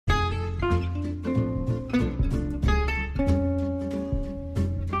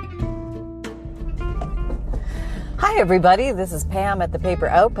Hi everybody, this is Pam at the Paper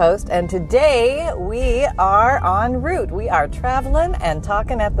Outpost, and today we are en route. We are traveling and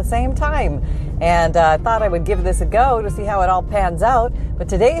talking at the same time, and I thought I would give this a go to see how it all pans out. But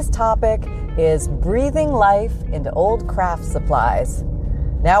today's topic is breathing life into old craft supplies.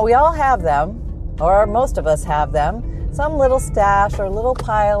 Now we all have them, or most of us have them, some little stash or little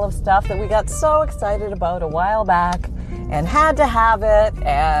pile of stuff that we got so excited about a while back and had to have it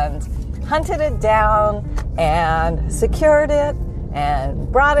and hunted it down and secured it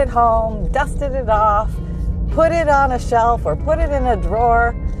and brought it home, dusted it off, put it on a shelf or put it in a drawer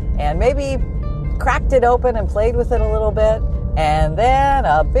and maybe cracked it open and played with it a little bit, and then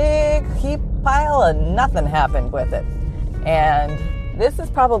a big heap pile of nothing happened with it. And this is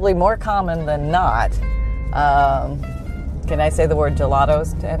probably more common than not. Can I say the word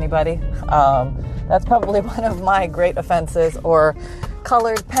gelatos to anybody? That's probably one of my great offenses, or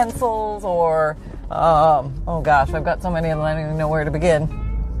colored pencils, or oh gosh, I've got so many and I don't even know where to begin.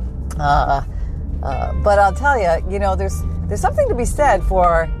 But I'll tell you, there's something to be said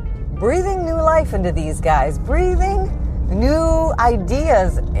for breathing new life into these guys, breathing new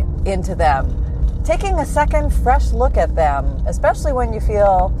ideas into them, taking a second fresh look at them, especially when you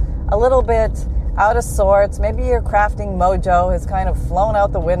feel a little bit out of sorts. Maybe your crafting mojo has kind of flown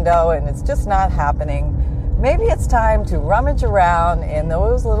out the window and it's just not happening. Maybe it's time to rummage around in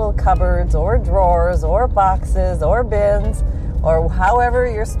those little cupboards or drawers or boxes or bins or however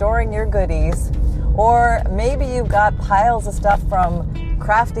you're storing your goodies. Or maybe you've got piles of stuff from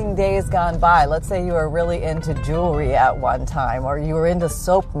crafting days gone by. Let's say you were really into jewelry at one time, or you were into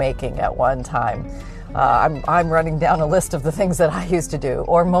soap making at one time. I'm running down a list of the things that I used to do.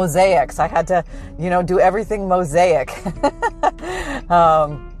 Or mosaics. I had to, do everything mosaic.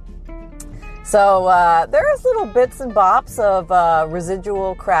 So there's little bits and bops of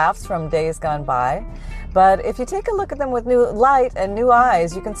residual crafts from days gone by. But if you take a look at them with new light and new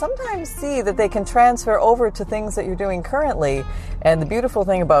eyes, you can sometimes see that they can transfer over to things that you're doing currently. And the beautiful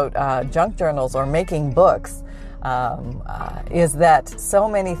thing about junk journals or making books is that so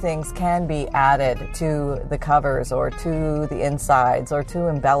many things can be added to the covers or to the insides or to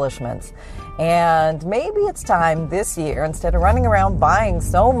embellishments. And maybe it's time this year, instead of running around buying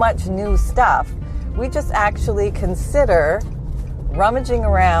so much new stuff, we just actually consider rummaging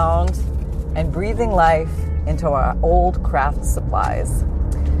around and breathing life into our old craft supplies.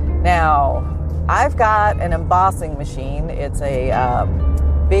 Now, I've got an embossing machine. It's a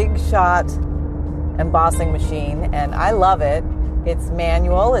Big Shot embossing machine, and I love it. It's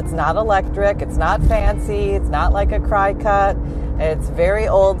manual, it's not electric, it's not fancy, it's not like a Cry-Cut. It's very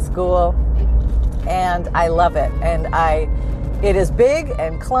old school, and I love it. And it is big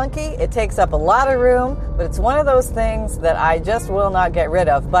and clunky. It takes up a lot of room, but it's one of those things that I just will not get rid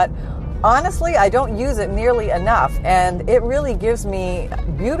of. But honestly, I don't use it nearly enough, and it really gives me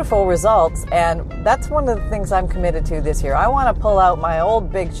beautiful results, and that's one of the things I'm committed to this year. I want to pull out my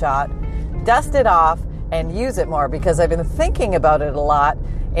old Big Shot, dust it off, and use it more, because I've been thinking about it a lot,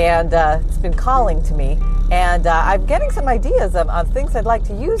 and it's been calling to me, and I'm getting some ideas of things I'd like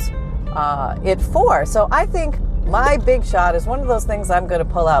to use it for. So I think my Big Shot is one of those things I'm going to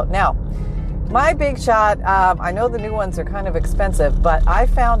pull out. Now, my Big Shot, I know the new ones are kind of expensive, but I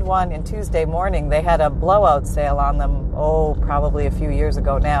found one in Tuesday morning. They had a blowout sale on them, probably a few years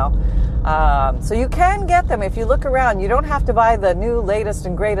ago now. So you can get them if you look around. You don't have to buy the new latest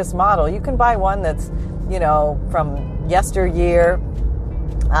and greatest model. You can buy one that's, from yesteryear.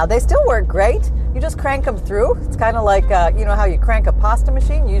 They still work great. You just crank them through. It's kind of like, how you crank a pasta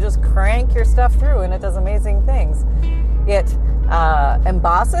machine? You just crank your stuff through and it does amazing things. It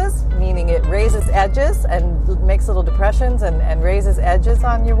embosses, meaning it raises edges and makes little depressions and raises edges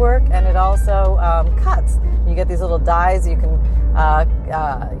on your work, and it also cuts. You get these little dies. You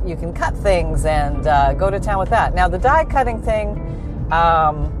can cut things and go to town with that. Now, the die cutting thing,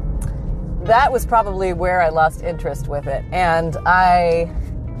 that was probably where I lost interest with it, and I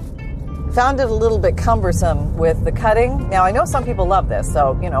found it a little bit cumbersome with the cutting. Now, I know some people love this,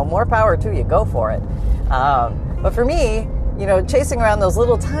 so more power to you. Go for it. But for me, chasing around those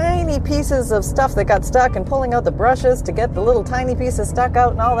little tiny pieces of stuff that got stuck and pulling out the brushes to get the little tiny pieces stuck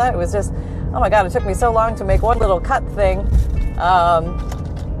out and all that, it was just, oh my God, it took me so long to make one little cut thing. I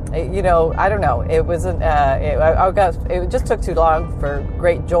don't know. It wasn't, it just took too long for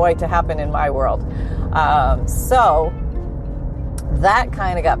great joy to happen in my world. So that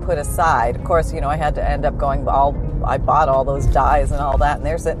kind of got put aside. Of course, I had to end up I bought all those dies and all that, and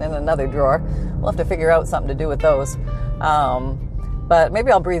they're sitting in another drawer. We'll have to figure out something to do with those. But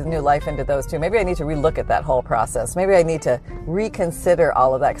maybe I'll breathe new life into those too. Maybe I need to relook at that whole process. Maybe I need to reconsider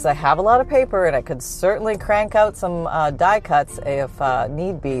all of that because I have a lot of paper and I could certainly crank out some die cuts if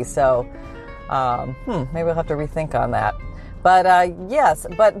need be. So maybe I'll have to rethink on that. But yes,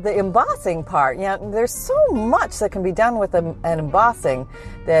 but the embossing part, there's so much that can be done with an embossing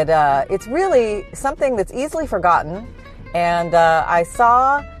that it's really something that's easily forgotten. And I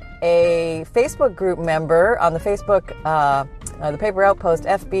saw a Facebook group member on the Facebook, the Paper Outpost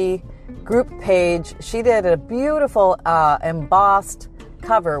FB group page. She did a beautiful embossed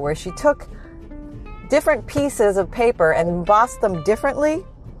cover where she took different pieces of paper and embossed them differently,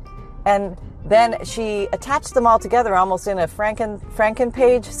 and then she attached them all together almost in a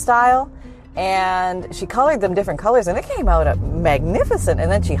Franken-page style, and she colored them different colors, and it came out magnificent. And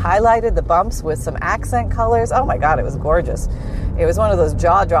then she highlighted the bumps with some accent colors. Oh my God, it was gorgeous. It was one of those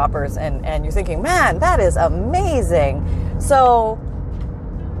jaw droppers, and you're thinking, man, that is amazing. So,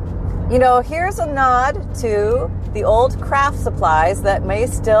 here's a nod to the old craft supplies that may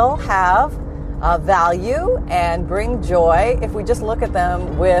still have value and bring joy if we just look at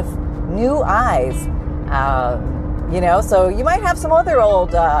them with new eyes. So you might have some other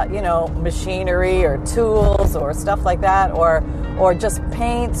old, machinery or tools or stuff like that, or just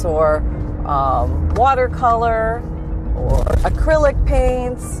paints or watercolor or acrylic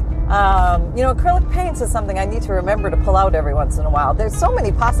paints. Acrylic paints is something I need to remember to pull out every once in a while. There's so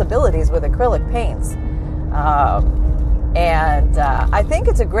many possibilities with acrylic paints. And I think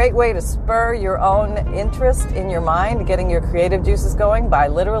it's a great way to spur your own interest in your mind, getting your creative juices going by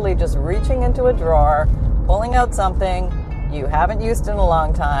literally just reaching into a drawer, pulling out something you haven't used in a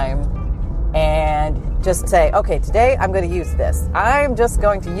long time, and just say, okay, today I'm going to use this. I'm just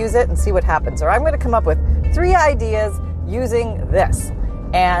going to use it and see what happens. Or I'm going to come up with 3 ideas using this.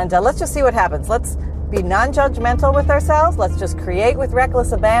 And let's just see what happens. Let's be non-judgmental with ourselves. Let's just create with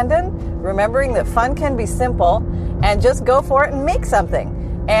reckless abandon, remembering that fun can be simple, and just go for it and make something.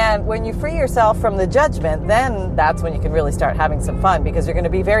 And when you free yourself from the judgment, then that's when you can really start having some fun, because you're going to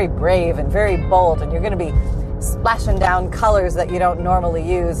be very brave and very bold, and you're going to be splashing down colors that you don't normally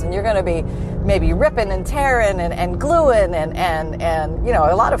use, and you're going to be maybe ripping and tearing and gluing and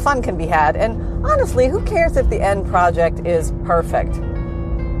a lot of fun can be had. And honestly, who cares if the end project is perfect?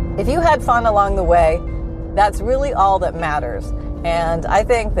 If you had fun along the way, that's really all that matters. And I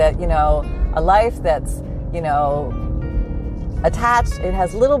think that, a life that's, attached, it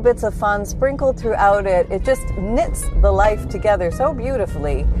has little bits of fun sprinkled throughout it. It just knits the life together so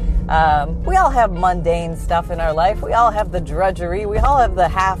beautifully. We all have mundane stuff in our life. We all have the drudgery. We all have the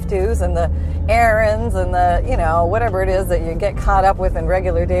have-tos and the errands and the, whatever it is that you get caught up with in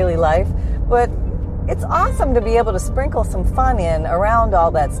regular daily life. But it's awesome to be able to sprinkle some fun in around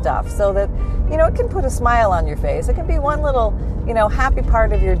all that stuff so that, it can put a smile on your face. It can be one little, happy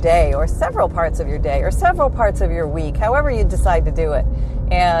part of your day, or several parts of your day, or several parts of your week, however you decide to do it.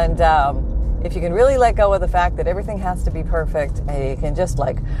 And if you can really let go of the fact that everything has to be perfect, and you can just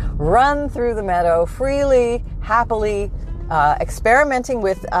run through the meadow freely, happily, experimenting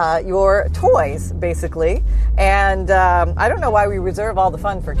with your toys, basically. And I don't know why we reserve all the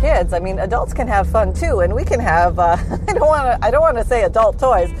fun for kids. I mean, adults can have fun too, and we can have I don't want to say adult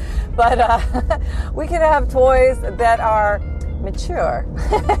toys, but we can have toys that are mature.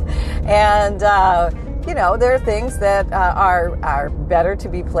 And there are things that are better to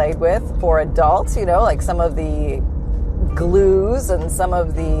be played with for adults, like some of the glues and some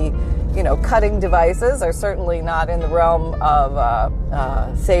of the cutting devices are certainly not in the realm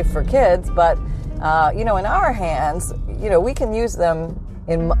of safe for kids, but in our hands, we can use them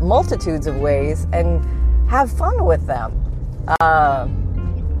in multitudes of ways and have fun with them.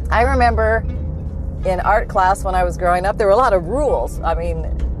 I remember in art class when I was growing up, there were a lot of rules. I mean,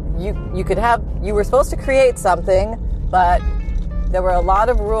 you were supposed to create something, but there were a lot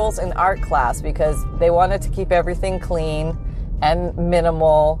of rules in art class because they wanted to keep everything clean and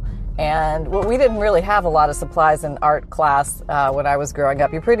minimal. And we didn't really have a lot of supplies in art class when I was growing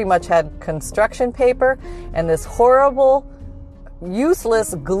up. You pretty much had construction paper and this horrible,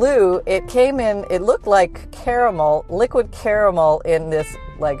 useless glue. It came in, it looked like caramel, liquid caramel in this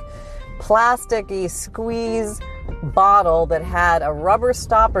plasticky squeeze bottle that had a rubber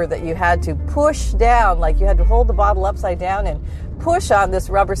stopper that you had to push down, you had to hold the bottle upside down and push on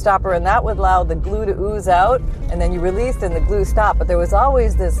this rubber stopper, and that would allow the glue to ooze out, and then you released and the glue stopped. But there was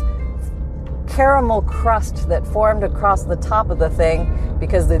always this caramel crust that formed across the top of the thing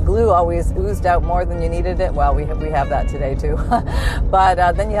because the glue always oozed out more than you needed it. Well, we have that today too.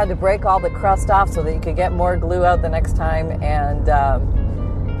 But then you had to break all the crust off so that you could get more glue out the next time. And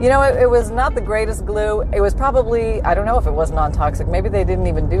It was not the greatest glue. It was probably, I don't know if it was non-toxic. Maybe they didn't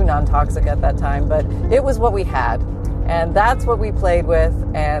even do non-toxic at that time, but it was what we had. And that's what we played with,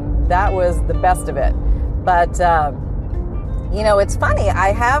 and that was the best of it. But, it's funny.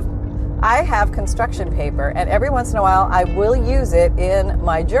 I have construction paper, and every once in a while I will use it in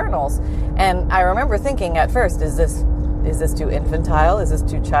my journals. And I remember thinking at first, is this too infantile? Is this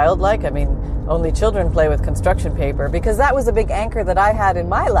too childlike? I mean, only children play with construction paper, because that was a big anchor that I had in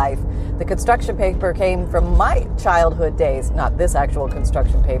my life. The construction paper came from my childhood days, not this actual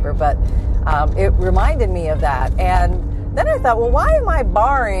construction paper, but it reminded me of that. And then I thought, well, why am I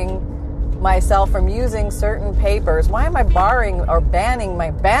barring myself from using certain papers? Why am I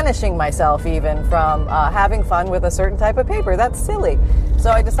banishing myself even from having fun with a certain type of paper? That's silly. So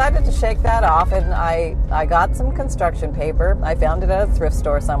I decided to shake that off, and I got some construction paper. I found it at a thrift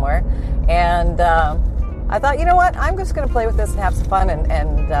store somewhere, and I thought, you know what, I'm just going to play with this and have some fun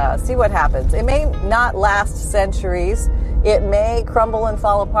and see what happens. It may not last centuries. It may crumble and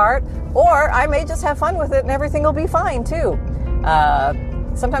fall apart, or I may just have fun with it and everything will be fine too.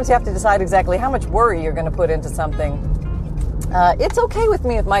 Sometimes you have to decide exactly how much worry you're going to put into something. It's okay with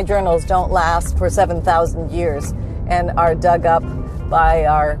me if my journals don't last for 7,000 years and are dug up by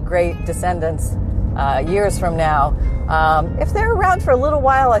our great descendants years from now. If they're around for a little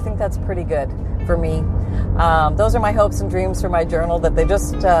while, I think that's pretty good for me. Those are my hopes and dreams for my journal, that they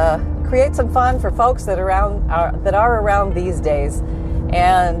just create some fun for folks that are around these days.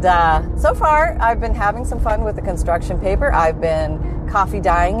 And so far, I've been having some fun with the construction paper. I've been coffee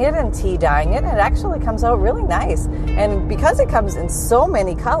dyeing it and tea dyeing it, and it actually comes out really nice. And because it comes in so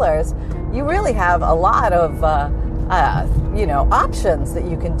many colors, you really have a lot of options that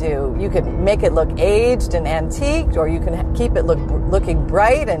you can do. You can make it look aged and antiqued, or you can keep it looking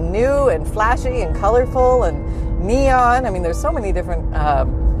bright and new and flashy and colorful and neon. I mean, there's so many different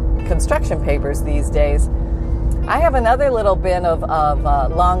construction papers these days. I have another little bin of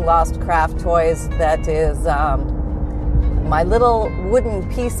long lost craft toys that is my little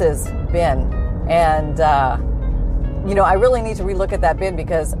wooden pieces bin. And I really need to relook at that bin,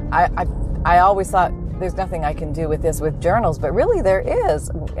 because I always thought there's nothing I can do with this with journals, but really there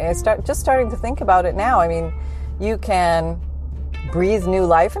is. Starting to think about it now. I mean, you can breathe new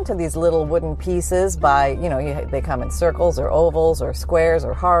life into these little wooden pieces by, they come in circles or ovals or squares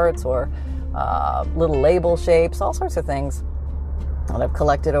or hearts or little label shapes, all sorts of things that I've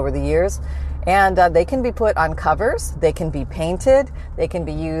collected over the years. And they can be put on covers. They can be painted. They can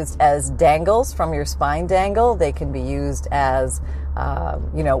be used as dangles from your spine dangle. They can be used as,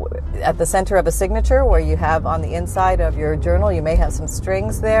 at the center of a signature, where you have on the inside of your journal, you may have some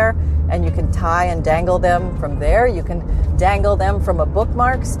strings there, and you can tie and dangle them from there. You can dangle them from a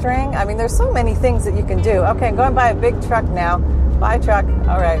bookmark string. I mean, there's so many things that you can do. Okay, I'm going by a big truck now. Bye, truck.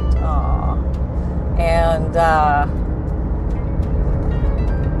 All right. Aww. And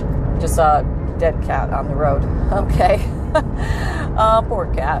just saw a dead cat on the road. Okay. Poor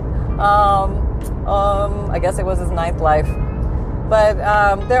cat. I guess it was his ninth life. But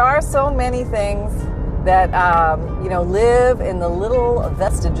there are so many things that, live in the little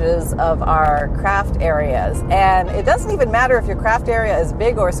vestiges of our craft areas. And it doesn't even matter if your craft area is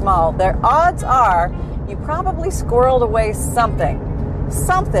big or small. Their odds are you probably squirreled away something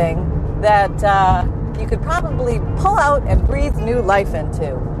that you could probably pull out and breathe new life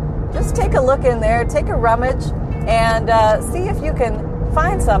into. Just take a look in there, take a rummage, and see if you can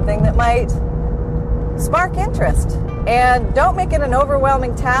find something that might spark interest. And don't make it an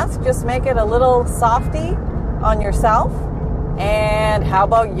overwhelming task. Just make it a little softy on yourself. And how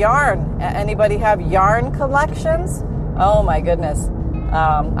about yarn? Anybody have yarn collections? Oh my goodness.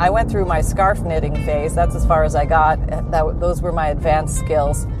 I went through my scarf knitting phase. That's as far as I got. Those were my advanced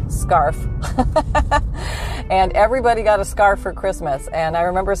skills. Scarf. And everybody got a scarf for Christmas. And I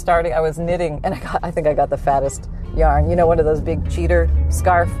remember I was knitting, and I think I got the fattest yarn. One of those big cheater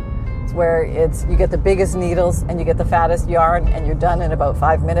scarf. Where you get the biggest needles and you get the fattest yarn and you're done in about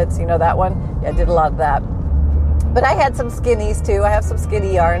 5 minutes. You know that one? Yeah, I did a lot of that. But I had some skinnies too. I have some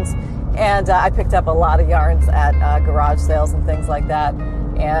skinny yarns, and I picked up a lot of yarns at garage sales and things like that.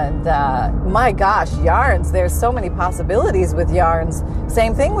 And my gosh, yarns, there's so many possibilities with yarns.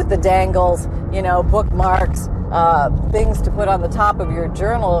 Same thing with the dangles, bookmarks, things to put on the top of your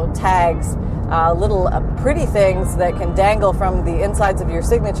journal tags, little pretty things that can dangle from the insides of your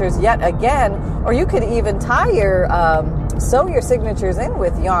signatures yet again. Or you could even sew your signatures in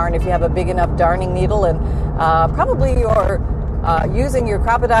with yarn if you have a big enough darning needle, and probably you're using your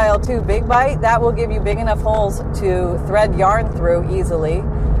Crocodile 2 Big Bite. That will give you big enough holes to thread yarn through easily,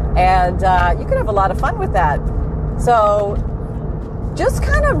 and you can have a lot of fun with that. So just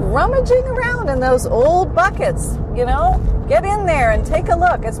kind of rummaging around in those old buckets, get in there and take a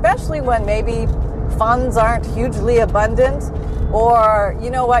look, especially when maybe funds aren't hugely abundant, or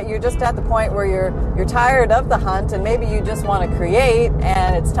you're just at the point where you're tired of the hunt and maybe you just want to create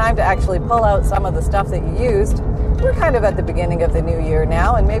and it's time to actually pull out some of the stuff that you used. We're kind of at the beginning of the new year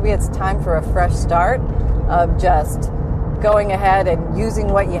now, and maybe it's time for a fresh start of just going ahead and using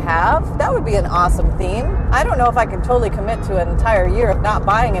what you have. That would be an awesome theme. I don't know if I can totally commit to an entire year of not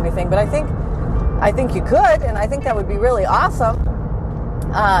buying anything, but I think you could, and I think that would be really awesome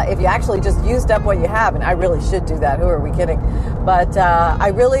if you actually just used up what you have. And I really should do that. Who are we kidding? But I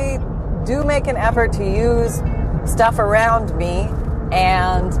really do make an effort to use stuff around me,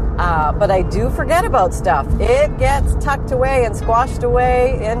 and but I do forget about stuff. It gets tucked away and squashed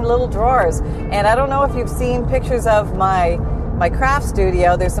away in little drawers. And I don't know if you've seen pictures of my craft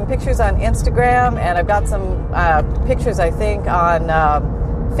studio. There's some pictures on Instagram, and I've got some pictures, I think, on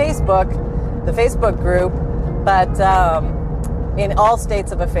Facebook, the Facebook group. But in all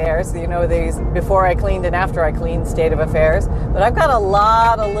states of affairs, these before I cleaned and after I cleaned state of affairs. But I've got a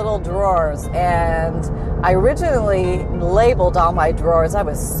lot of little drawers, and I originally labeled all my drawers. I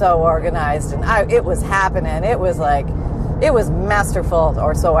was so organized, and it was happening. It was masterful,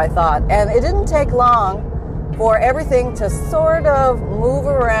 or so I thought. And it didn't take long for everything to sort of move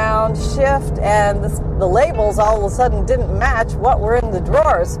around, shift, and the labels all of a sudden didn't match what were in the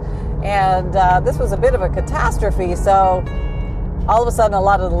drawers. And this was a bit of a catastrophe. So all of a sudden, a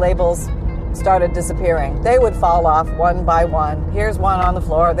lot of the labels started disappearing. They would fall off one by one. Here's one on the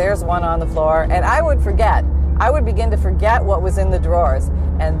floor, there's one on the floor, and I would forget. I would begin to forget what was in the drawers,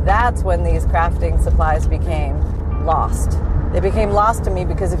 and that's when these crafting supplies became lost. They became lost to me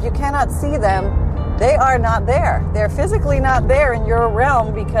because if you cannot see them, they are not there. They're physically not there in your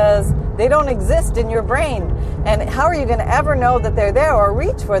realm because they don't exist in your brain. And how are you going to ever know that they're there or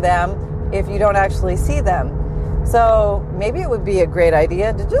reach for them if you don't actually see them? So maybe it would be a great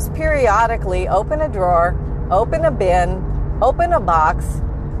idea to just periodically open a drawer, open a bin, open a box,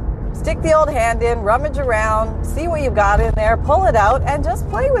 stick the old hand in, rummage around, see what you've got in there, pull it out, and just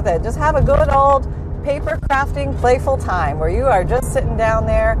play with it. Just have a good old paper crafting playful time where you are just sitting down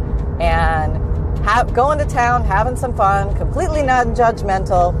there and going to town, having some fun, completely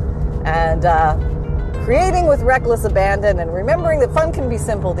non-judgmental, and creating with reckless abandon, and remembering that fun can be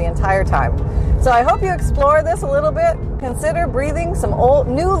simple the entire time. So I hope you explore this a little bit. Consider breathing some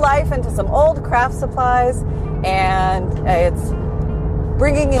new life into some old craft supplies, and it's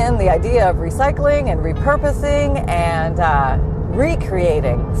bringing in the idea of recycling and repurposing and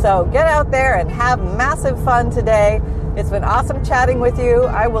recreating. So get out there and have massive fun today. It's been awesome chatting with you.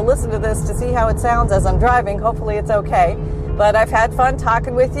 I will listen to this to see how it sounds as I'm driving. Hopefully it's okay. But I've had fun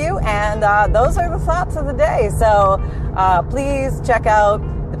talking with you, and those are the thoughts of the day. So please check out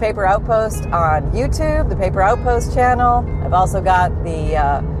the Paper Outpost on YouTube, the Paper Outpost channel. I've also got the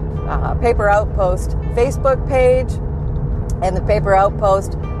Paper Outpost Facebook page and the Paper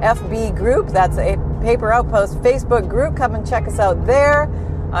Outpost FB group. That's a Paper Outpost Facebook group. Come and check us out there.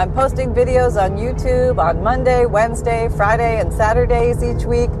 I'm posting videos on YouTube on Monday, Wednesday, Friday, and Saturdays each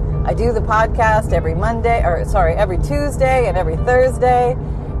week. I do the podcast every Tuesday and every Thursday.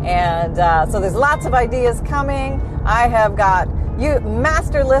 And so there's lots of ideas coming. I have got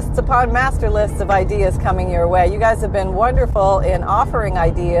master lists upon master lists of ideas coming your way. You guys have been wonderful in offering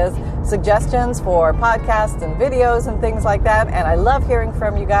ideas, suggestions for podcasts and videos and things like that. And I love hearing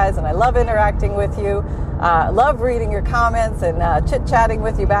from you guys, and I love interacting with you. Love reading your comments and chit-chatting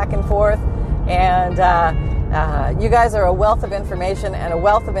with you back and forth. And you guys are a wealth of information and a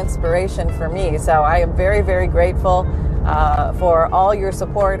wealth of inspiration for me. So I am very, very grateful for all your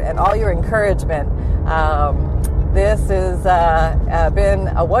support and all your encouragement. This has been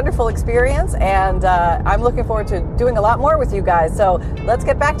a wonderful experience, and I'm looking forward to doing a lot more with you guys. So let's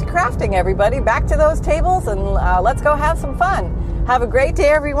get back to crafting, everybody. Back to those tables, and let's go have some fun. Have a great day,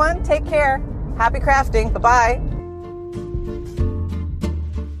 everyone. Take care. Happy crafting. Bye-bye.